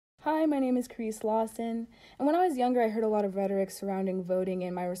Hi, my name is Charis, Lawson, and when I was younger, I heard a lot of rhetoric surrounding voting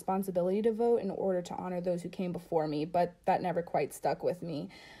and my responsibility to vote in order to honor those who came before me, but that never quite stuck with me.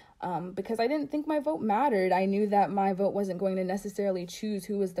 Because I didn't think my vote mattered. I knew that my vote wasn't going to necessarily choose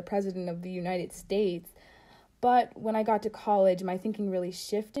who was the president of the United States. But when I got to college, my thinking really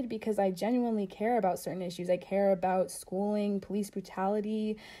shifted because I genuinely care about certain issues. I care about schooling, police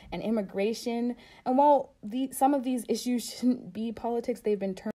brutality, and immigration. And while some of these issues shouldn't be politics, they've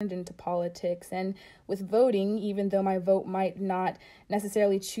been turned into politics. And with voting, even though my vote might not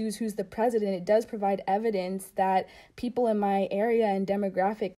necessarily choose who's the president, it does provide evidence that people in my area and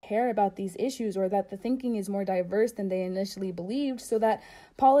demographic care about these issues, or that the thinking is more diverse than they initially believed, so that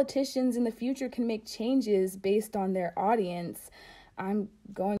politicians in the future can make changes based on their audience. I'm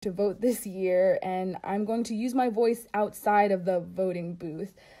going to vote this year, and I'm going to use my voice outside of the voting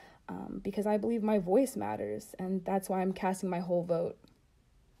booth because I believe my voice matters, and that's why I'm casting my whole vote.